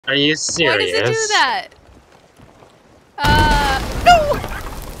Are you Why does serious? it do that? No!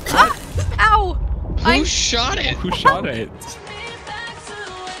 Ah! Ow! Who shot it? Who shot it?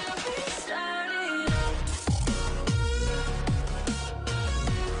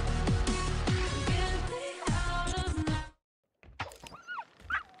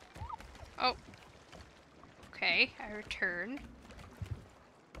 Oh. Okay, I return.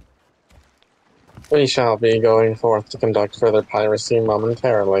 We shall be going forth to conduct further piracy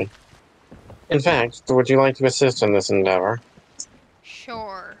momentarily. In fact, would you like to assist in this endeavor?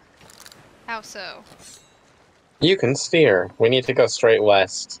 Sure. How so? You can steer. We need to go straight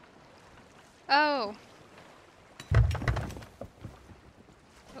west. Oh.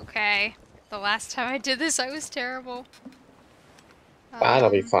 Okay. The last time I did this, I was terrible. That'll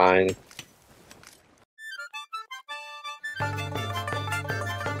be fine.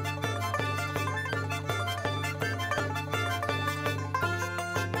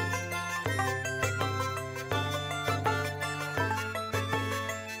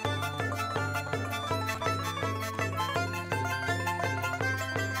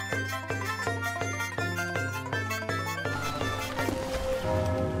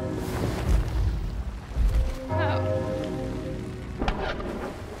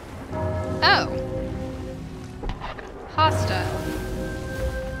 Oh. Hostile.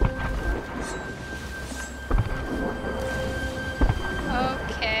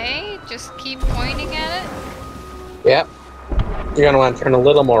 Okay, just keep pointing at it. Yep. You're gonna want to turn a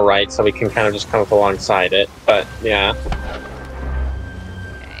little more right so we can kind of just come up alongside it, but yeah.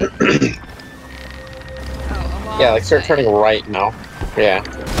 Okay. Yeah, like start turning right now. Yeah.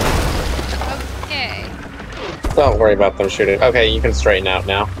 Okay. Don't worry about them shooting. Okay, you can straighten out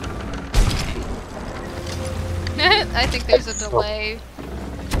now. I think there's a delay.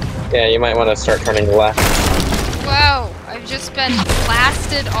 Yeah, you might want to start turning left. Whoa, I've just been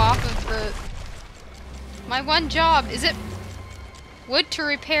blasted off of the... My one job, is it wood to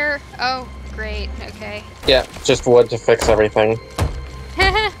repair? Oh, great, okay. Yeah, just wood to fix everything.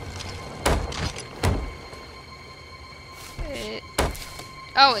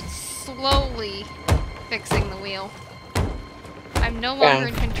 Oh, it's slowly fixing the wheel. I'm no longer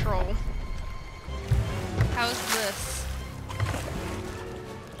in control. How's this?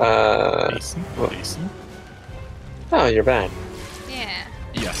 Decent. Oh, you're back. Yeah.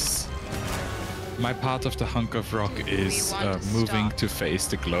 Yes. My part of the hunk of rock is moving to face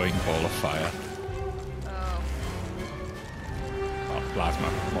the glowing ball of fire. Oh. Oh,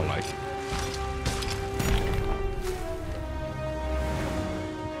 plasma, more like.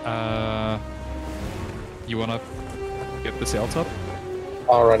 You wanna get the sail top?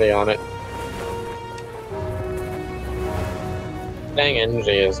 Already on it. Dang,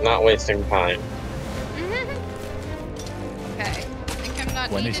 Engie is not wasting time. Okay. I think I'm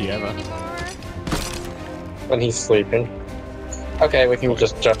not When is he needed here ever? anymore. When he's sleeping. Okay, we can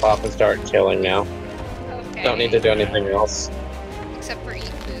just jump off and start killing now. Okay. Don't need to do anything else. Except for eat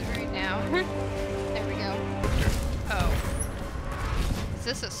food right now. There we go. Oh. Is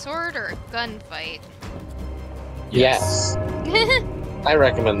this a sword or a gunfight? Yes. I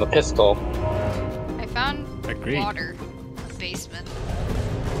recommend the pistol. I found Agreed. water in the basement.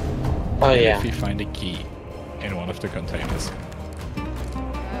 Oh And yeah. if you find a key in one of the containers.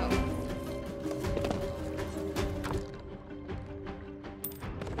 Oh.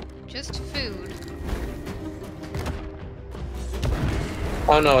 Just food.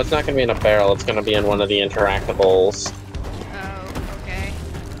 Oh no, it's not gonna be in a barrel, it's gonna be in one of the interactables. Oh, okay.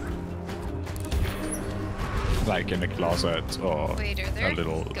 Like in a closet or Wait, are there a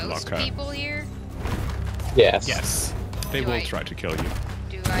little ghost locker. people here? Yes. Yes. They Do will I- try to kill you.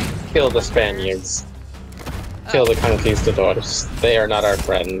 Do I Kill the Spaniards. Kill the conquistadors. They are not our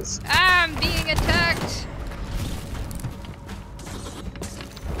friends. I'm being attacked!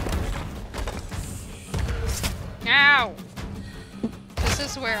 Ow! This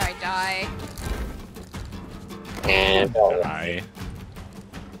is where I die. And I.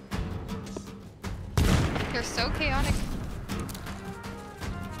 You're so chaotic.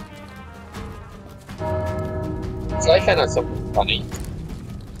 so I found out something funny.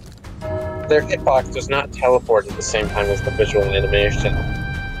 Their hitbox does not teleport at the same time as the visual animation.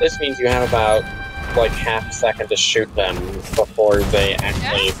 This means you have about like half a second to shoot them before they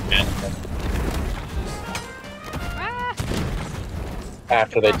actually hit Ah!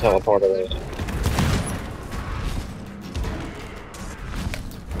 after they teleport away.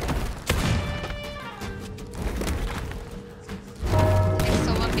 I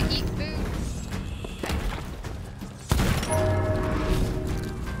still want to eat food.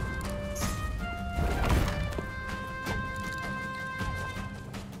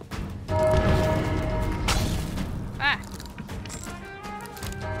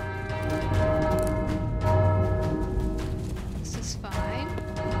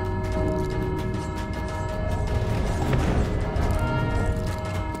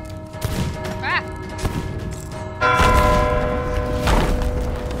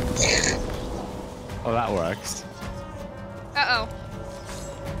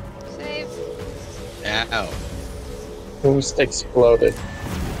 boost exploded.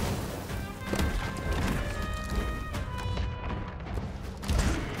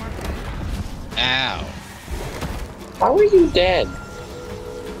 Ow. How are you dead?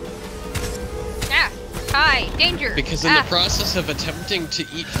 Ah! Hi! Danger! Because in the process of attempting to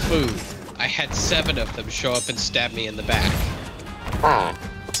eat food, I had 7 of them show up and stab me in the back. Ah.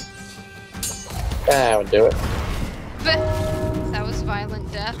 That would do it. But that was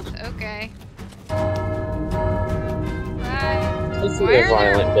violent death. Okay. This is a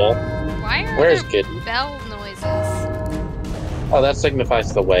violent death. Why are Where's there Giddy? bell noises? Oh, that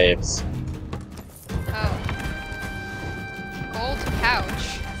signifies the waves. Oh. Gold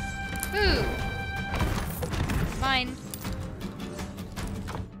pouch. Ooh. Mine.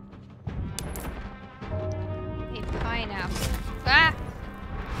 A pineapple. Ah!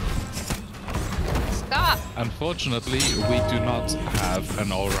 Stop! Unfortunately, we do not have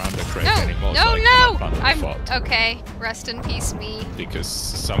an all-rounder crate No! anymore. No, so I no! cannot run the I'm fort okay. Rest in peace, me. because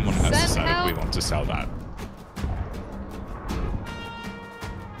someone has Send decided we help. want to sell that.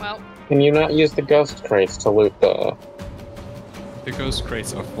 Well, Can you not use the ghost crates to loot the... The ghost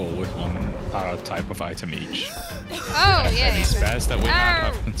crates are full with one type of item each. oh And yeah. any spares that we Ow.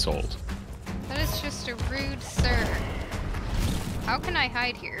 have been sold. That is just a rude sir. How can I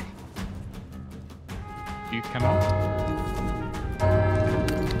hide here? You cannot.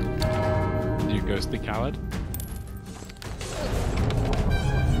 You ghostly coward.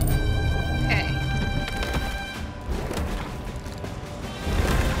 Okay.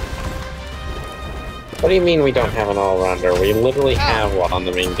 What do you mean we don't have an all-rounder? We literally have one on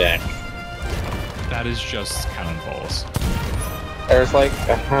the main deck. That is just cannonballs. There's like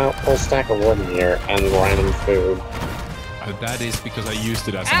a whole stack of wood in here and random food. That is because I used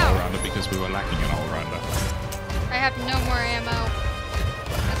it as an Ow. all-rounder because we were lacking an all-rounder. I have no more ammo.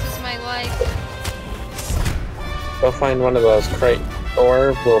 This is my life. Go find one of those crates,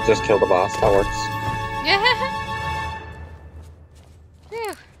 or we'll just kill the boss. That works. Yeah.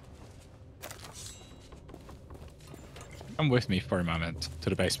 Phew. Come with me for a moment to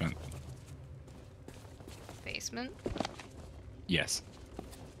the basement. Basement. Yes.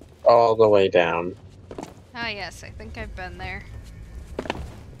 All the way down. Ah yes, I think I've been there.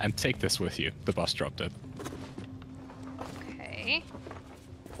 And take this with you. The boss dropped it. Okay.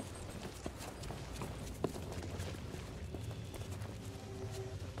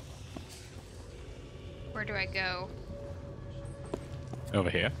 Where do I go? Over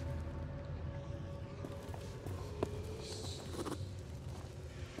here.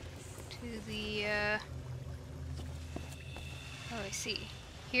 To the, oh, I see.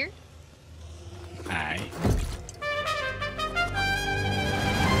 Here? Aye.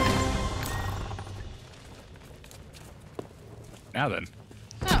 Now then,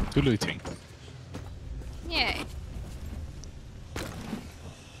 Oh, to looting. yay.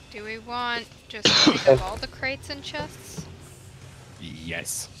 Do we want just to pick up all the crates and chests?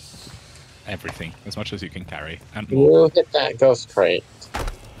 Yes. Everything, as much as you can carry, and more. You hit that ghost crate.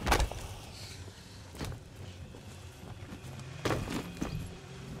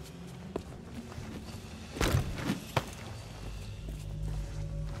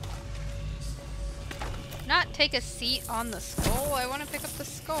 Not take a seat on the skull. I want to pick up the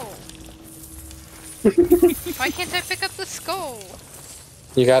skull. Why can't I pick up the skull?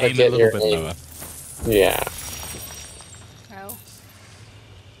 You gotta Aim a get little your bit aim. lower. Yeah. Oh.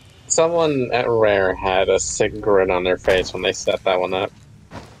 Someone at Rare had a sick grin on their face when they set that one up.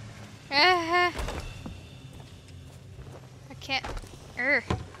 I can't.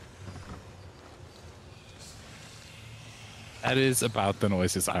 That is about the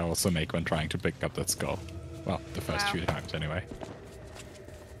noises I also make when trying to pick up that skull. Well, the first Wow. few times anyway.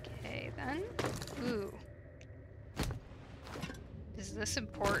 Okay then. Ooh. Is this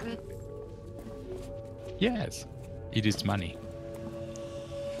important? Yes. It is money.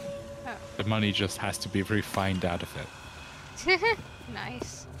 Oh. The money just has to be refined out of it.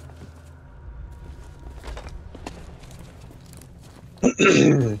 Nice.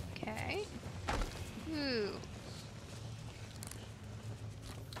 Okay. Ooh.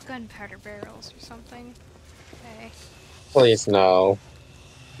 Gunpowder barrels or something. Okay. Please no.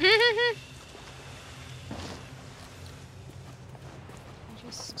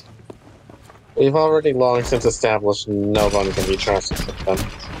 Just. We've already long since established no one can be trusted with them.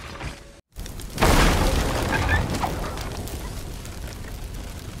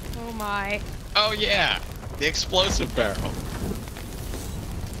 Oh my. Oh yeah, the explosive barrel.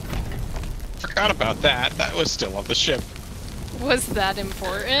 Forgot about that. That was still on the ship. Was that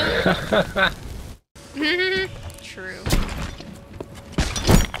important? True.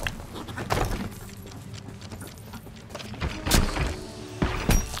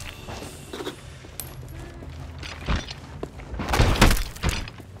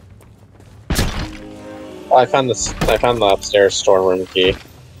 I found this. I found the upstairs storeroom key.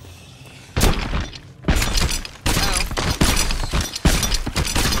 Oh.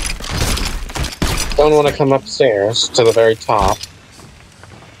 Don't want to come upstairs to the very top.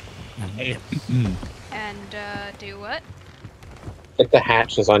 And, do what? Hit the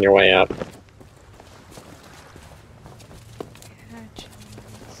hatches on your way up.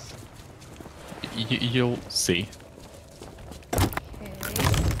 You'll see. Okay.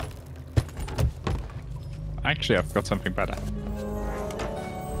 Actually, I've got something better.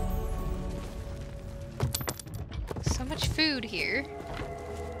 So much food here.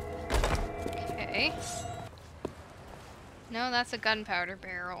 Okay. No, that's a gunpowder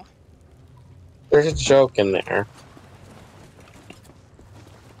barrel. There's a joke in there.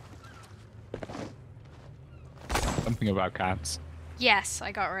 Something about cats. Yes,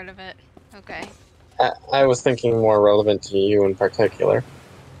 I got rid of it. Okay. I was thinking more relevant to you in particular.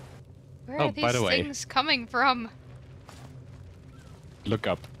 Where Oh, are by these the way. things coming from? Look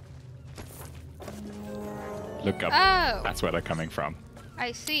up. Look up. Oh! That's where they're coming from.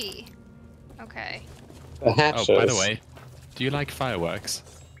 I see. Okay. The hatches. Oh, by the way, do you like fireworks?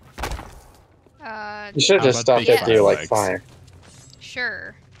 You should have How just about stopped big at do you like fireworks? fire.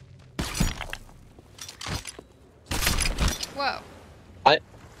 Sure. Whoa.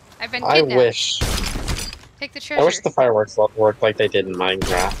 I've been I kidnapped. wish. Take the treasure. I wish the fireworks worked like they did in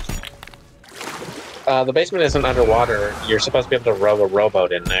Minecraft. The basement isn't underwater. You're supposed to be able to row a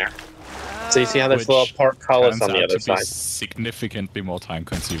rowboat in there. So you see how there's Which little portcullis turns on the out other to be side. significantly more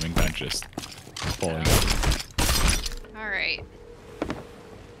time-consuming than just falling. Alright.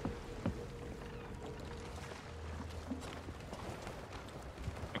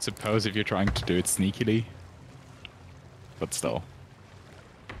 I suppose if you're trying to do it sneakily, but still.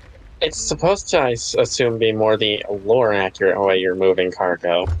 It's supposed to, I assume, be more the lore accurate way you're moving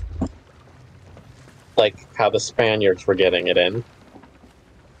cargo. Like how the Spaniards were getting it in.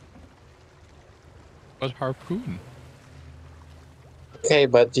 But harpoon. Okay,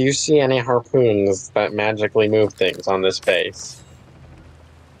 but do you see any harpoons that magically move things on this base?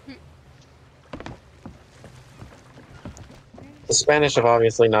 The Spanish have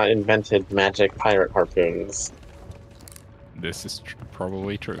obviously not invented magic pirate harpoons. This is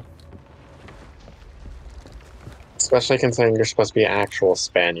probably true. Especially considering you're supposed to be actual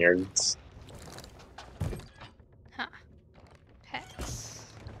Spaniards. Huh. Pets.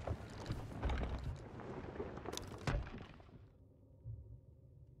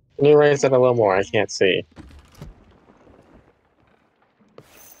 Can you raise it a little more? I can't see.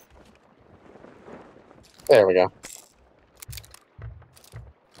 There we go.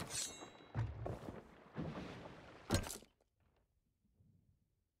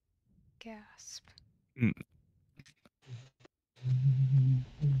 Gasp.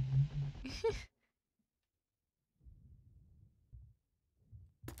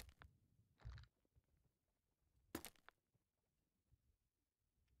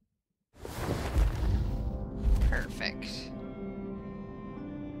 Perfect.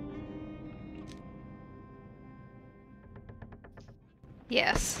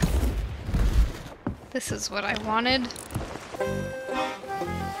 Yes. This is what I wanted.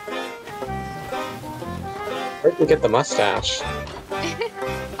 Where'd you get the mustache?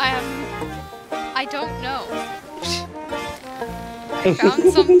 I don't know. I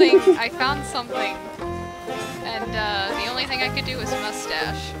found something. I found something. And the only thing I could do was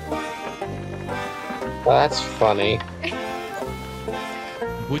mustache. Well, that's funny.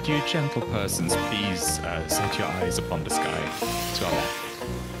 Would you gentle persons please set your eyes upon the sky to our left?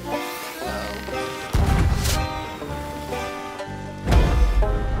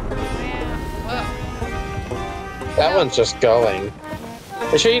 Whoa. That one's just going.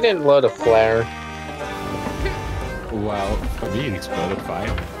 Are you sure you didn't load a flare? Well, for me it exploded fine.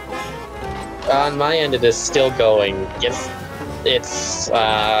 On my end, it is still going. It's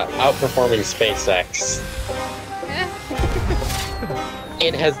outperforming SpaceX.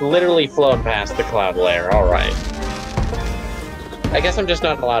 It has literally flown past the cloud layer. All right. I guess I'm just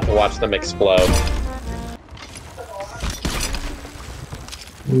not allowed to watch them explode.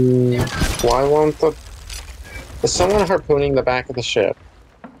 Why won't the... Is someone harpooning the back of the ship?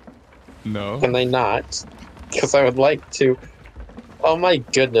 No. Can they not? Because I would like to... Oh my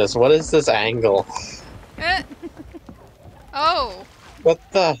goodness, what is this angle? Oh. What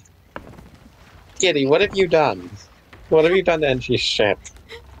the... Kitty, what have you done? What have you done to Angie's ship?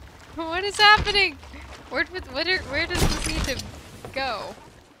 What is happening? Where does this need to go?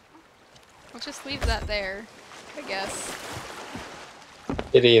 We'll just leave that there, I guess.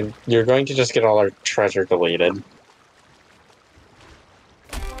 Kitty, you're going to just get all our treasure deleted.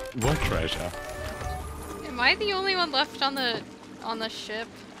 What treasure? I the only one left on the ship?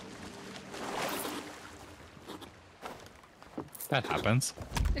 That happens.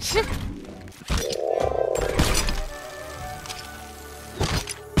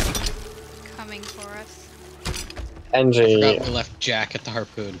 Coming for us. I NG, forgot we left Jack at the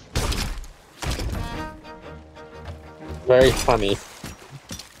harpoon. very funny.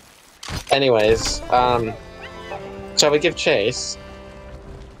 Anyways, shall we give chase?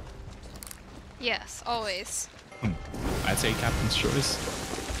 Yes, always. I'd say Captain's choice.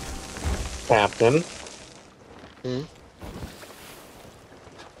 Captain. Hmm?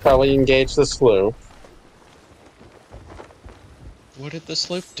 Probably engage the sloop. What did the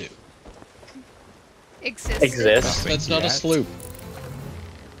sloop do? Exist. That's not a Yet. sloop.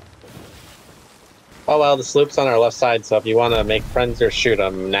 Oh well, the sloop's on our left side, so if you want to make friends or shoot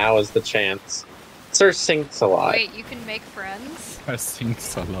them, now is the chance. Sir sinks a lot. Wait, you can make friends? I think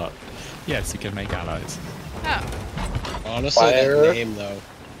a lot. Yes, you can make allies. Oh. Honestly, Fire. that name though.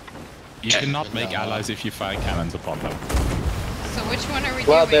 You cannot make allies if you fire cannons upon them. So which one are we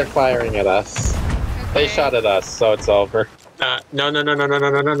Well, doing? they're firing at us. They Okay. shot at us, so it's over. No.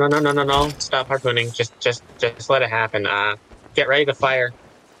 Stop harpooning. Just let it happen. Get ready to fire.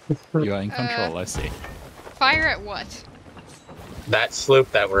 You are in control, I see. Fire at what? That sloop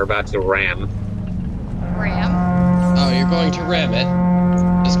that we're about to ram. Ram? Oh, you're going to ram it.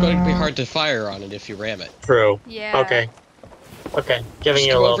 It's going to be hard to fire on it if you ram it. True. Yeah. Okay. Giving Just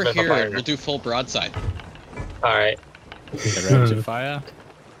you a come little over bit of a here and fire. we'll do full broadside. Alright. Get ready to fire.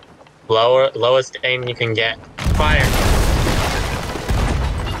 Lowest aim you can get. Fire.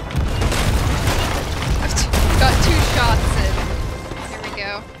 Got 2 shots in. Here we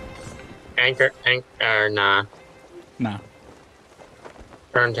go. Anchor, nah. Nah.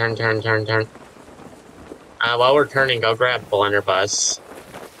 Turn. While we're turning, go grab blunderbuss.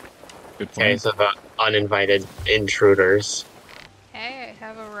 Good In point. case of uninvited intruders. Hey, I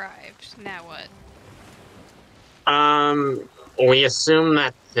have arrived. Now what? We assume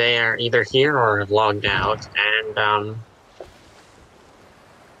that they are either here or have logged out, and,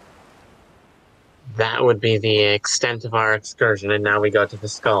 that would be the extent of our excursion, and now we go to the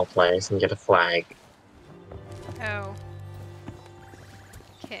skull place and get a flag. Oh.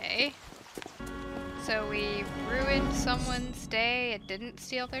 Okay. So we ruined someone's day and didn't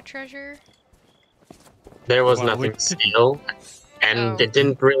steal their treasure? There was Well, nothing we- to steal, and Oh. it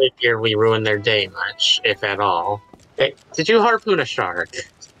didn't really appear we ruined their day much, if at all. Hey, did you harpoon a shark?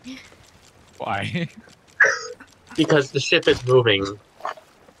 Why? Because the ship is moving.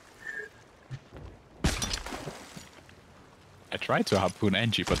 I tried to harpoon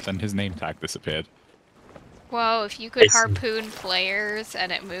Engie, but then his name tag disappeared. Well, if you could I see. harpoon players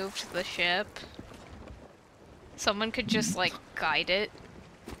and it moved the ship, someone could just, like, guide it.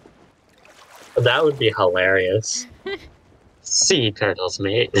 That would be hilarious. Sea turtles,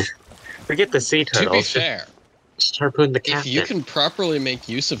 mate. Forget the sea To be turtles. fair, Just harpoon the if captain. you can properly make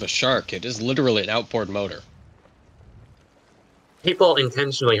use of a shark, it is literally an outboard motor. People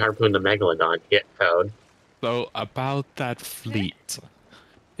intentionally harpoon the megalodon to get code. So about that fleet,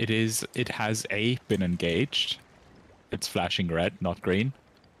 it has been engaged. It's flashing red, not green.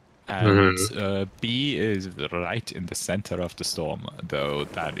 And B is right in the center of the storm, though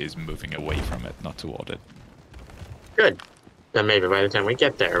that is moving away from it, not toward it. Good. Then maybe by the time we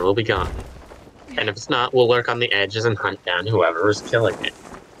get there, we'll be gone. And if it's not, we'll lurk on the edges and hunt down whoever is killing it.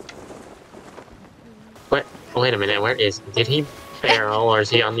 Wait a minute, where is he? Did he barrel or is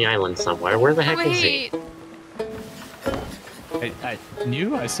he on the island somewhere? Where the heck is he? Wait! I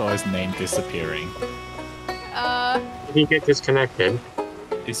knew I saw his name disappearing. Did he get disconnected?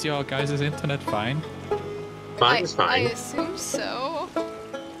 Is your guys' internet fine? Mine's I fine. assume so.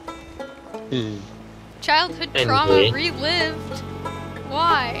 Hmm. Childhood NG. trauma relived.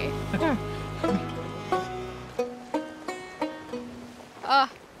 Why?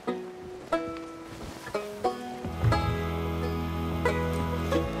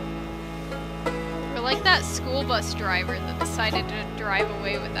 We're like that school bus driver that decided to drive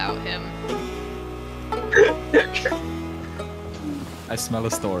away without him. I smell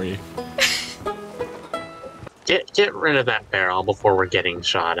a story. Get rid of that barrel before we're getting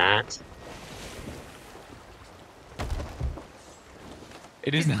shot at.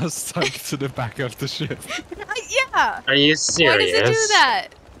 It is now stuck to the back of the ship. Yeah! Are you Why serious? does it do that?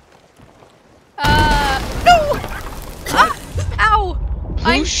 No! Ah! Ow!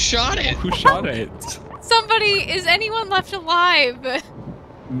 Who shot it? Who shot it? Somebody, is anyone left alive?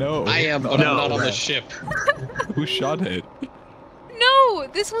 No. I am, but No. I'm not on the ship. Who shot it? No!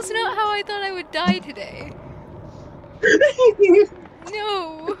 This was not how I thought I would die today.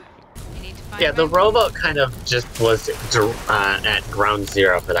 No! I need to find Yeah, the my- rowboat kind of just was at ground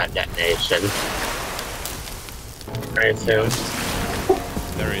zero for that detonation. I assume.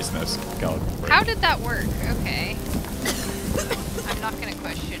 There is no skeleton bridge. How did that work? Okay. I'm not gonna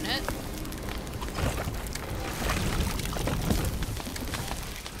question it.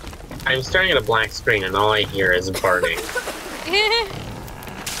 I'm staring at a black screen and all I hear is burning.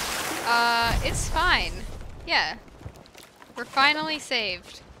 It's fine. Yeah. We're finally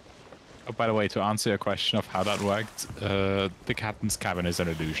saved. Oh, by the way, to answer your question of how that worked, the captain's cabin is an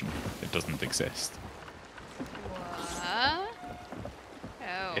illusion. It doesn't exist. What?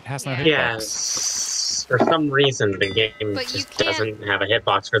 Oh. It has no yeah. hit- Yes. For some reason, the game But you just can't- doesn't have a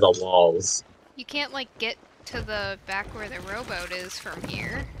hitbox for the walls. You can't, like, get to the back where the rowboat is from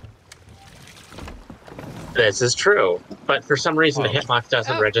here. This is true, but for some reason, the Oh. hitbox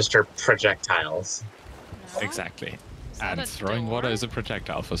doesn't Oh. register projectiles. No? Exactly. Is that And a throwing water door? is a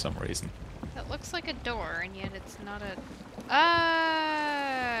projectile for some reason. That looks like a door, and yet it's not a...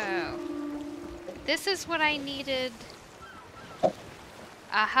 Oh! This is what I needed...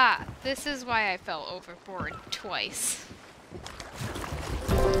 Aha! This is why I fell overboard twice.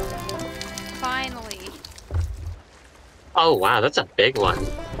 Finally. Oh wow, that's a big one.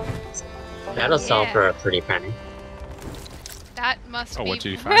 That'll sell Yeah. for a pretty penny. That must Oh, be... what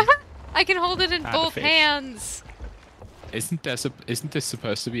did you find? I can hold it in Ah, the both fish. hands! Isn't this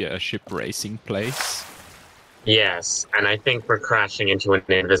supposed to be a ship racing place? Yes, and I think we're crashing into an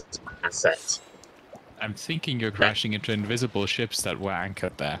invisible asset. I'm thinking you're crashing into invisible ships that were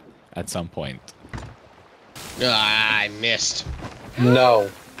anchored there at some point. Ah, I missed.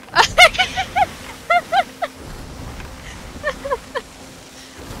 No.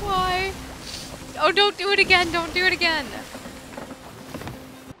 Why? Oh, don't do it again! Don't do it again!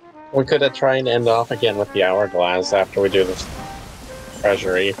 We could have tried to end off again with the hourglass after we do the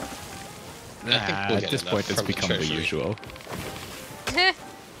treasury. I think we'll At get this enough point, it's from the become the treasury. usual.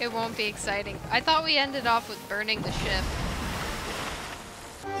 It won't be exciting. I thought we ended off with burning the ship.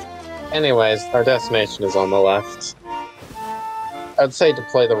 Anyways, our destination is on the left. I'd say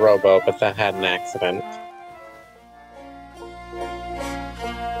deploy the rowboat, but that had an accident.